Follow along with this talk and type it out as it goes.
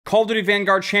Call of Duty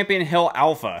Vanguard Champion Hill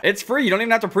Alpha. It's free. You don't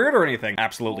even have to pre-order anything.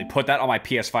 Absolutely. Put that on my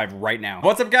PS5 right now.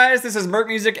 What's up, guys? This is Merc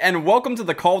Music, and welcome to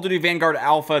the Call of Duty Vanguard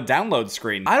Alpha download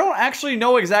screen. I don't actually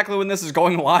know exactly when this is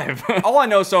going live. All I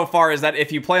know so far is that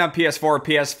if you play on PS4 or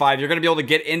PS5, you're going to be able to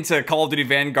get into Call of Duty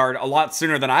Vanguard a lot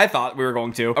sooner than I thought we were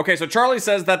going to. Okay, so Charlie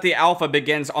says that the alpha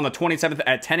begins on the 27th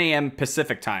at 10 a.m.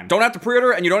 Pacific time. Don't have to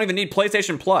pre-order, and you don't even need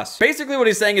PlayStation Plus. Basically, what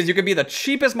he's saying is you could be the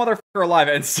cheapest motherfucker alive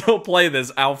and still play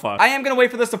this alpha. I am going to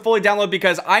wait for this to fully download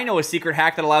because I know a secret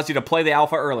hack that allows you to play the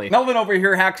alpha early. Melvin over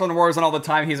here hacks on Warzone all the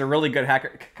time. He's a really good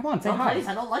hacker. Come on, say hi. Please,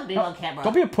 I don't like being on camera.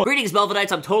 Don't be a puss. Greetings,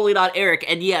 Melvinites. I'm totally not Eric,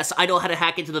 and yes, I know how to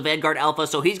hack into the Vanguard Alpha,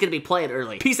 so he's gonna be playing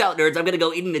early. Peace out, nerds. I'm gonna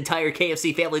go eat an entire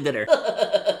KFC family dinner.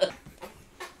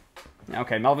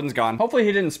 Okay, Melvin's gone. Hopefully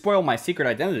he didn't spoil my secret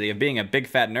identity of being a big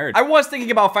fat nerd. I was thinking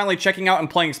about finally checking out and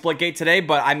playing Splitgate today,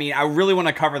 but I mean, I really want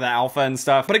to cover the alpha and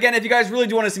stuff. But again, if you guys really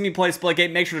do want to see me play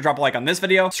Splitgate, make sure to drop a like on this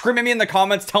video. Scream at me in the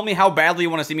comments. Tell me how badly you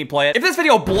want to see me play it. If this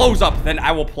video blows up, then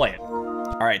I will play it.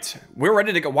 All right, we're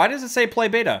ready to go. Why does it say play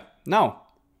beta? No,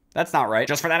 that's not right.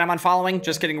 Just for that, I'm unfollowing.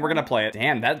 Just kidding, we're gonna play it.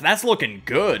 Damn, that's looking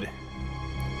good.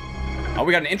 Oh,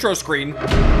 we got an intro screen.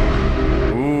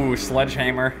 Ooh,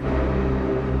 sledgehammer.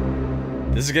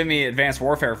 This is giving me Advanced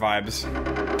Warfare vibes.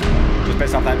 Just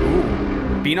based off that. Ooh.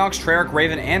 Beanox, Treyarch,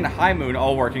 Raven, and High Moon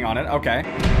all working on it. Okay.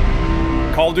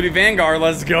 Call of Duty Vanguard,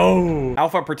 let's go.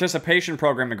 Alpha Participation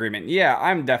Program Agreement. Yeah,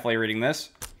 I'm definitely reading this.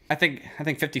 I think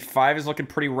 55 is looking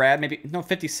pretty rad. Maybe, no,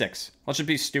 56. Let's just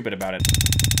be stupid about it.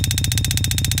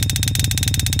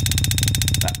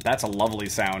 That's a lovely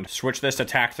sound. Switch this to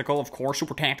tactical, of course,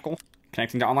 super tactical.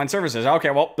 Connecting to online services. Okay,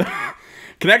 well,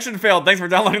 connection failed. Thanks for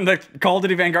downloading the Call of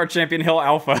Duty Vanguard Champion Hill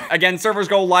Alpha. Again, servers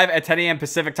go live at 10 a.m.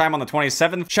 Pacific time on the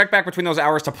 27th. Check back between those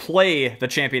hours to play the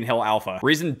Champion Hill Alpha.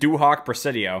 Reason Duhawk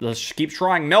Presidio. Let's keep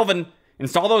trying. Melvin,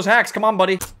 install those hacks. Come on,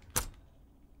 buddy.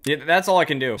 Yeah, that's all I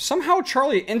can do. Somehow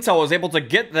Charlie Intel was able to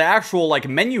get the actual like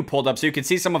menu pulled up so you can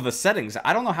see some of the settings.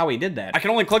 I don't know how he did that. I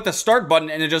can only click the start button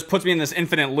and it just puts me in this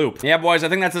infinite loop. Yeah, boys, I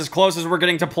think that's as close as we're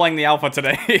getting to playing the alpha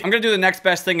today. I'm gonna do the next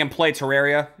best thing and play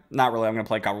Terraria. Not really, I'm gonna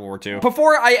play COD WW2.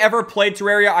 Before I ever played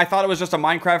Terraria, I thought it was just a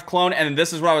Minecraft clone, and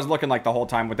this is what I was looking like the whole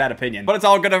time with that opinion. But it's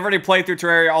all good. I've already played through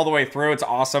Terraria all the way through. It's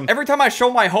awesome. Every time I show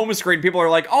my home screen, people are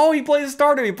like, oh, he plays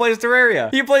Stardew, he plays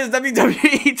Terraria. He plays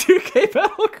WWE 2K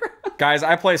Battleground. Guys,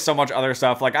 I play so much other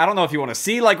stuff. Like, I don't know if you want to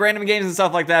see like random games and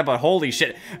stuff like that, but holy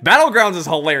shit. Battlegrounds is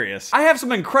hilarious. I have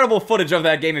some incredible footage of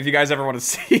that game if you guys ever want to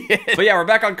see it. But yeah, we're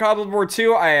back on COD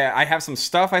WW2. I have some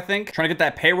stuff, I think. Trying to get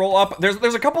that payroll up.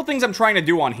 There's a couple things I'm trying to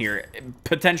do on here,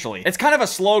 potentially. It's kind of a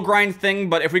slow grind thing,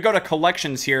 but if we go to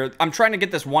collections here, I'm trying to get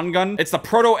this one gun. It's the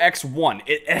Proto X1.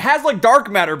 It has like dark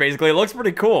matter, basically. It looks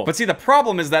pretty cool. But see, the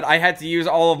problem is that I had to use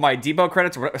all of my depot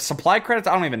credits, supply credits,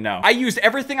 I don't even know. I used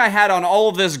everything I had on all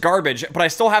of this garbage, but I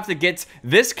still have to get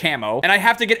this camo, and I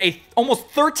have to get a almost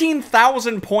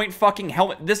 13,000 point fucking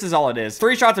helmet. This is all it is.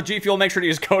 3 shots of G Fuel, make sure to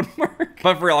use code MERC.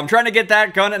 But for real, I'm trying to get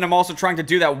that gun, and I'm also trying to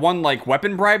do that one, like,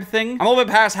 weapon bribe thing. I'm a little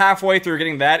bit past halfway through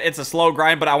getting that. It's a slow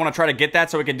grind, but I want to try to get that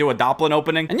so we can do a Doppelin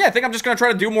opening. And yeah, I think I'm just gonna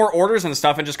try to do more orders and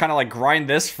stuff and just kind of, like, grind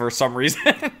this for some reason.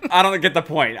 I don't get the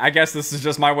point. I guess this is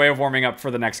just my way of warming up for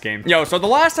the next game. Yo, so the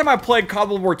last time I played COD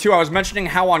WW2, I was mentioning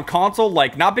how on console,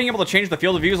 like, not being able to change the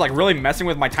field of view is, like, really messing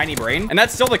with my tiny brain. And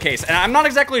that's still the case. And I'm not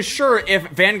exactly sure if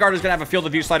Vanguard is gonna have a field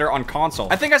of view slider on console.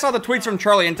 I think I saw the tweets from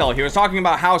Charlie Intel. He was talking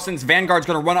about how since Vanguard's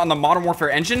gonna run on the Modern Warfare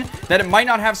engine, that it might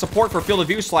not have support for field of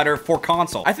view slider for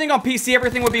console. I think on PC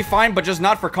everything would be fine, but just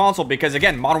not for console because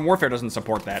again, Modern Warfare doesn't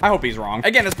support that. I hope he's wrong.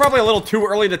 Again, it's probably a little too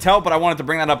early to tell, but I wanted to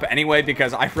bring that up anyway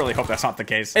because I really hope that's not the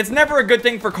case. It's never a good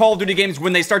thing for Call of Duty games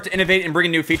when they start to innovate and bring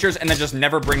in new features and then just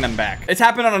never bring them back. It's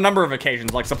happened on a number of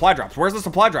occasions, like supply drops. Where's the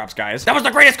supply drops, guys? That was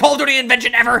the greatest Call of Duty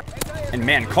invention ever! And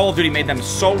man, Call of Duty made them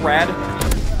so rad.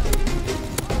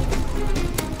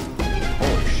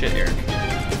 Holy shit, Eric.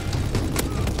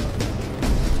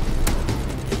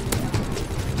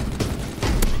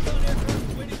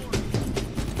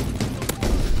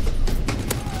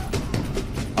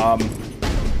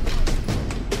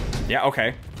 Yeah,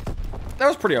 okay. That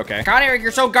was pretty okay. God, Eric,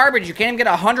 you're so garbage. You can't even get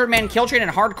a 100-man kill chain in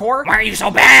hardcore? Why are you so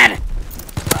bad?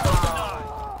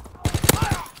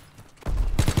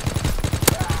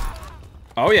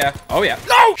 Oh yeah, oh yeah.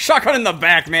 No! Shotgun in the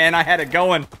back, man. I had it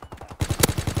going.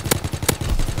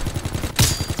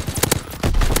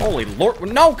 Holy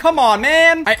lord. No, come on,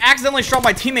 man. I accidentally shot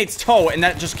my teammate's toe and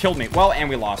that just killed me. Well, and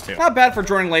we lost too. Not bad for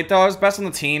joining late though. I was best on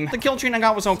the team. The kill chain I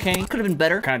got was okay. Could have been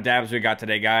better. What kind of dabs we got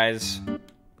today, guys?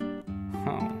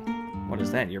 Oh, what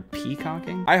is that? You're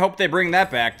peacocking? I hope they bring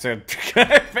that back to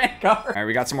Vanguard. All right,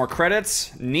 we got some more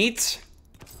credits. Neat.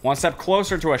 One step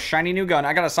closer to a shiny new gun.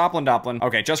 I got a Soplin Doplin.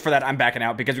 Okay, just for that, I'm backing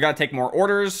out because we gotta take more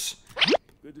orders.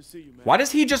 Good to see you, man. Why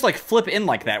does he just like flip in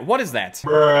like that? What is that?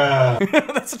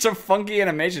 That's such a funky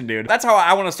animation, dude. That's how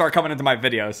I want to start coming into my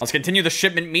videos. Let's continue the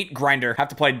shipment meat grinder. Have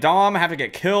to play Dom, have to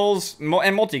get kills,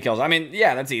 and multi-kills. I mean,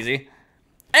 yeah, that's easy.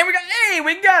 And we got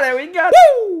it, we got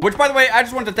it. Woo! Which, by the way, I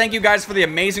just wanted to thank you guys for the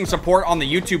amazing support on the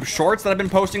YouTube shorts that I've been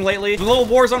posting lately. The little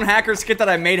Warzone hacker skit that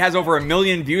I made has over 1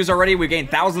 million views already. We've gained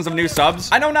thousands of new subs.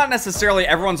 I know not necessarily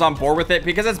everyone's on board with it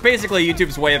because it's basically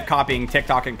YouTube's way of copying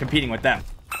TikTok and competing with them.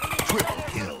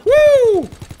 Woo!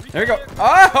 There you go.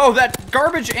 Oh, that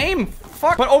garbage aim.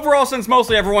 Fuck. But overall, since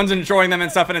mostly everyone's enjoying them and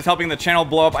stuff and it's helping the channel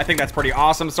blow up, I think that's pretty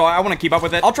awesome. So I want to keep up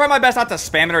with it. I'll try my best not to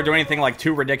spam it or do anything like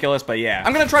too ridiculous, but yeah.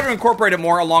 I'm going to try to incorporate it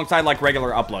more alongside like regular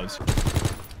uploads.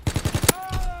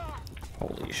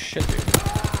 Holy shit, dude.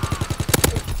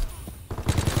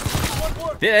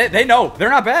 They know. They're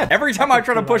not bad. Every time I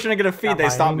try to push in and get a feed, they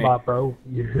stop me. Bro.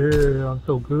 Yeah, I'm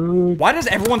so good. Why does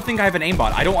everyone think I have an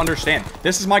aimbot? I don't understand.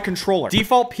 This is my controller.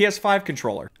 Default PS5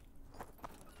 controller.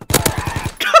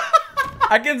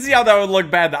 I can see how that would look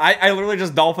bad. I literally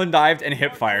just dolphin dived and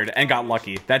hip fired and got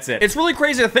lucky. That's it. It's really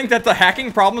crazy to think that the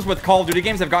hacking problems with Call of Duty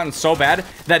games have gotten so bad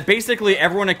that basically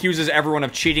everyone accuses everyone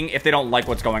of cheating if they don't like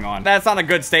what's going on. That's not a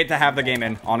good state to have the game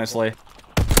in, honestly.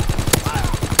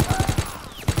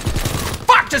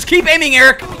 Fuck! Just keep aiming,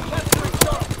 Eric!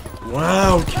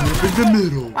 Wow, keep in the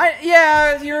middle.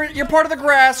 Yeah, you're part of the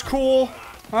grass. Cool.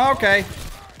 Okay.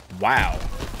 Wow.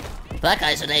 That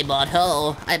guy's an aimbot.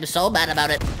 Oh, I'm so mad about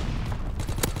it.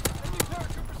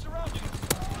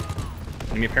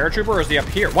 Enemy paratrooper, or is he up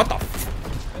here? What the f—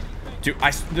 Dude,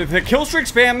 the kill streak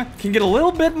spam can get a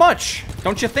little bit much.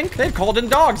 Don't you think? They've called in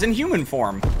dogs in human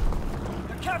form.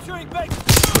 They're capturing base.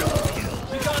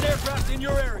 We got an aircraft in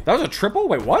your area. That was a triple?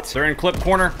 Wait, what? They're in Clip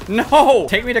Corner. No!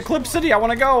 Take me to Clip City. I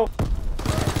want to go.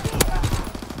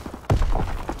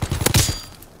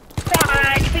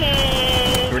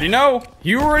 You already know.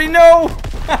 You already know.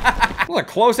 That was a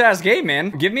close-ass game, man.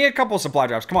 Give me a couple supply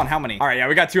drops. Come on, how many? All right, yeah,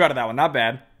 we got 2 out of that one. Not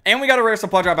bad. And we got a rare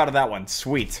supply drop out of that one.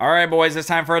 Sweet. All right, boys, it's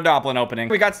time for a Doplin opening.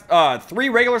 We got 3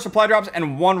 regular supply drops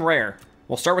and 1 rare.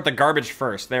 We'll start with the garbage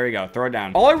first. There we go. Throw it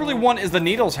down. All I really want is the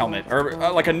Needles helmet, or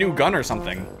like a new gun or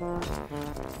something.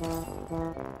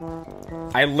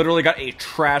 I literally got a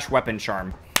trash weapon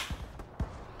charm.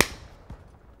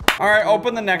 All right,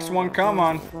 open the next one. Come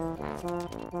on.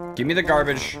 Give me the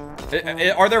garbage.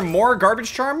 Are there more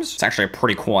garbage charms? It's actually a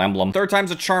pretty cool emblem. 3rd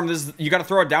time's a charm. You got to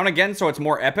throw it down again, so it's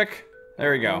more epic.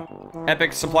 There we go.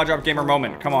 Epic supply drop gamer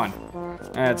moment. Come on.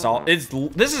 That's all. This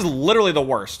is literally the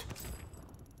worst.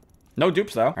 No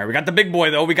dupes, though. All right, we got the big boy,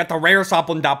 though. We got the rare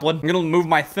Soplin Doplin. I'm gonna move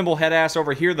my thimble head ass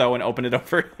over here, though, and open it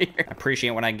over here. I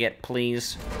appreciate what I get,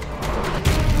 please.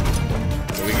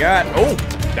 What do we got? Oh,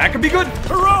 that could be good.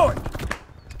 Heroic.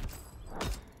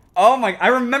 Oh my, I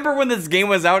remember when this game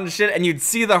was out and shit, and you'd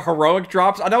see the heroic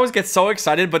drops. I'd always get so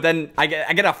excited, but then I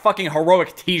get a fucking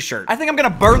heroic t-shirt. I think I'm gonna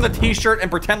burn the t-shirt and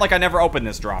pretend like I never opened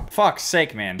this drop. Fuck's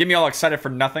sake, man. Get me all excited for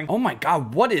nothing. Oh my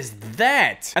god, what is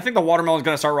that? I think the watermelon's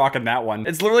gonna start rocking that one.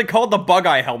 It's literally called the Bug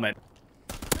Eye helmet.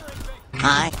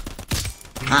 Hi.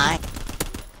 Hi.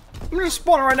 I'm just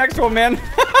spawning right next to him, man.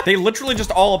 They literally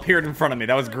just all appeared in front of me.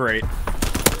 That was great.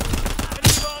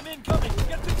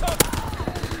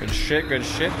 Good shit, good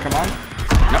shit. Come on.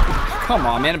 No, come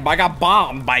on, man. I got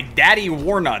bombed by Daddy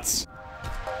Warnuts.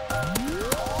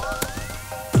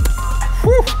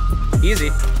 Whew. Easy.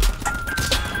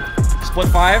 Split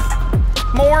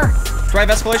 5. More. Do I have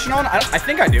escalation on? I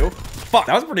think I do. Fuck,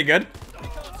 that was pretty good.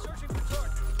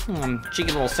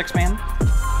 Cheeky little 6-man.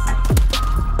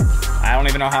 I don't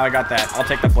even know how I got that. I'll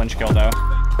take the flinch kill, though.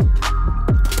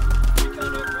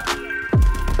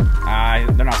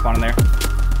 They're not spawning there.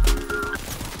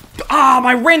 Ah,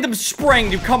 my random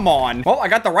spraying, dude, come on. Well, I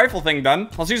got the rifle thing done.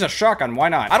 Let's use a shotgun, why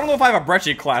not? I don't know if I have a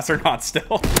Brecci class or not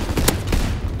still.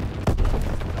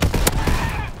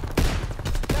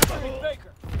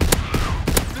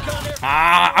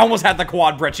 Ah, I almost had the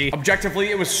quad Brecci.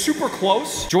 Objectively, it was super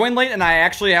close. Joined late, and I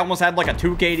actually almost had like a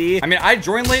 2 KD. I mean, I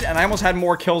joined late, and I almost had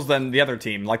more kills than the other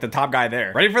team, like the top guy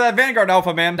there. Ready for that Vanguard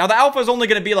Alpha, man. Now, the Alpha is only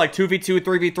gonna be like 2v2,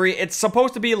 3v3. It's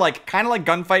supposed to be like, kind of like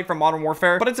Gunfight from Modern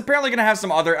Warfare, but it's apparently gonna have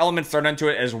some other elements thrown into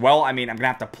it as well. I mean, I'm gonna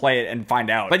have to play it and find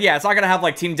out. But yeah, it's not gonna have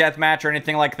like team deathmatch or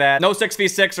anything like that. No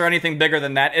 6v6 or anything bigger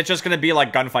than that. It's just gonna be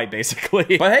like Gunfight,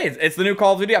 basically. But hey, it's the new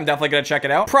Call of Duty. I'm definitely gonna check it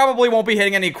out. Probably won't be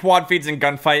hitting any quad feeds in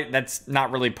Gunfight. That's that's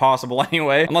not really possible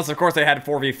anyway. Unless, of course, they had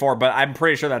 4v4, but I'm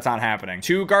pretty sure that's not happening.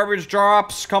 2 garbage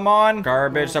drops. Come on.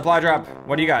 Garbage supply drop.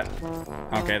 What do you got?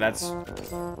 Okay, that's...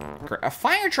 a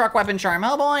fire truck weapon charm.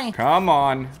 Oh, boy. Come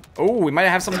on. Oh, we might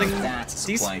have something... That's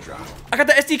a supply drop. I got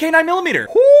the SDK 9mm.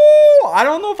 Woo! I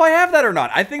don't know if I have that or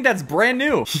not. I think that's brand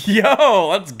new. Yo,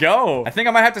 let's go. I think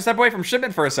I might have to step away from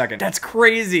shipment for a second. That's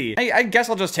crazy. I guess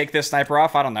I'll just take this sniper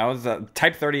off. I don't know. It's a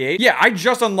Type 38. Yeah, I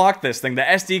just unlocked this thing, the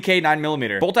SDK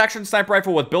 9mm. Bolt action sniper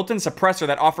rifle with built-in suppressor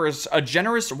that offers a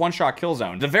generous one-shot kill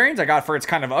zone. The variant I got for it's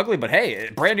kind of ugly, but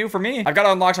hey, brand new for me. I've got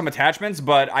to unlock some attachments,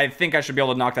 but I think I should be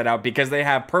able to knock that out because they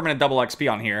have permanent double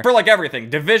XP on here. For like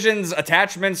everything. Divisions,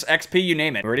 attachments, XP, you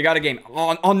name it. We already got a game.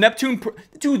 On Neptune...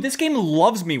 Dude, this game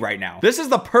loves me right now. This is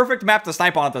the perfect map to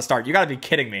snipe on at the start. You gotta be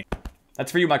kidding me.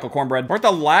 That's for you, Michael Cornbread. We're at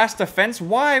the last defense.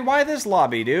 Why this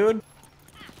lobby, dude?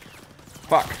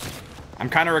 Fuck. I'm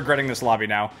kind of regretting this lobby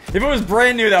now. If it was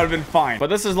brand new, that would have been fine. But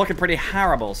this is looking pretty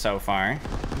horrible so far.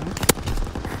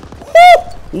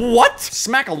 Woo! What?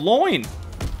 Smack a loin.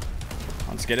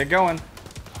 Let's get it going.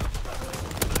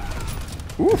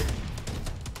 Oof.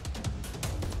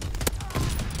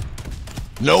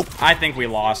 Nope. I think we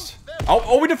lost.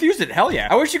 Oh, we defused it. Hell yeah.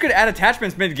 I wish you could add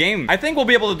attachments mid-game. I think we'll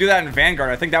be able to do that in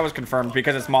Vanguard. I think that was confirmed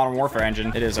because it's Modern Warfare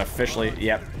engine. It is officially,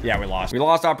 yep. Yeah, we lost. We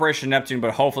lost Operation Neptune,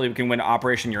 but hopefully we can win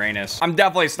Operation Uranus. I'm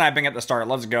definitely sniping at the start.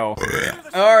 Let's go.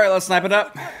 All right, let's snipe it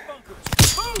up.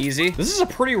 Easy. This is a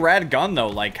pretty rad gun, though.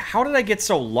 Like, how did I get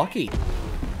so lucky?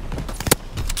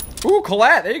 Ooh,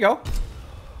 collat. There you go.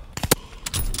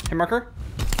 Hit marker.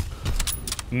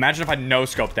 Imagine if I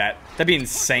no-scoped that. That'd be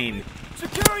insane.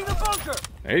 Securing the bunker.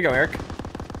 There you go, Eric.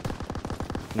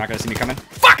 Not gonna see me coming.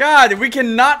 Fuck! God, we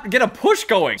cannot get a push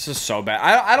going. This is so bad.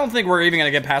 I don't think we're even gonna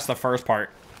get past the first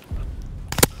part.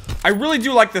 I really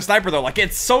do like the sniper, though. Like,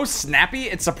 it's so snappy.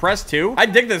 It's suppressed, too. I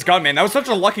dig this gun, man. That was such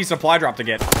a lucky supply drop to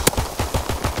get.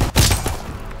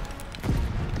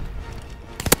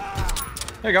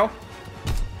 There you go.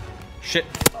 Shit.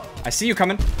 I see you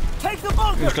coming. Take the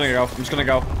bunker. I'm just gonna go. I'm just gonna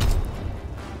go.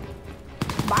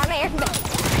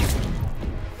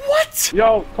 What?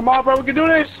 Yo, come on, bro. We can do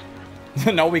this.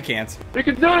 No, we can't. We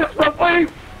can do this, bro. Please.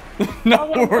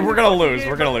 No, we're gonna lose.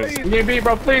 We're gonna lose. Give me,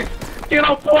 bro. Please. Get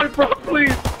on point, bro.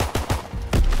 Please.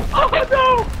 Oh,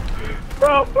 no.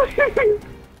 Bro, please.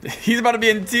 He's about to be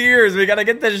in tears. We gotta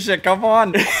get this shit. Come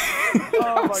on.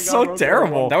 Oh my God, so bro,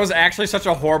 terrible. That was actually such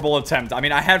a horrible attempt. I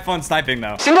mean, I had fun sniping,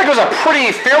 though. Seems like it was a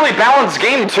pretty fairly balanced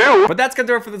game, too. But that's gonna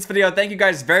do it for this video. Thank you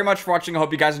guys very much for watching. I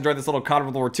hope you guys enjoyed this little COD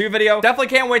World War II video. Definitely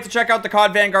can't wait to check out the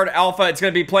COD Vanguard Alpha. It's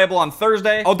gonna be playable on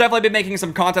Thursday. I'll definitely be making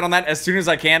some content on that as soon as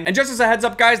I can. And just as a heads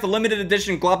up, guys, the limited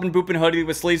edition Gloppin' Boopin' hoodie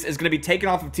with sleeves is gonna be taken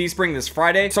off of Teespring this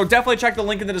Friday. So definitely check the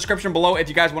link in the description below if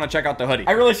you guys want to check out the hoodie.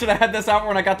 I really should have had this out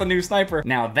when I got the new sniper.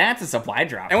 Now that's a supply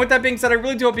drop. And with that being said, I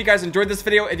really do hope you guys enjoyed this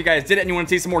video. If you guys did it and you want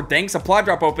to see some more dang supply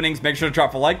drop openings, make sure to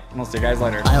drop a like, and I'll see you guys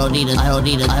later. I don't need to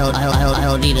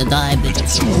die,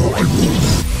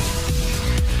 bitch.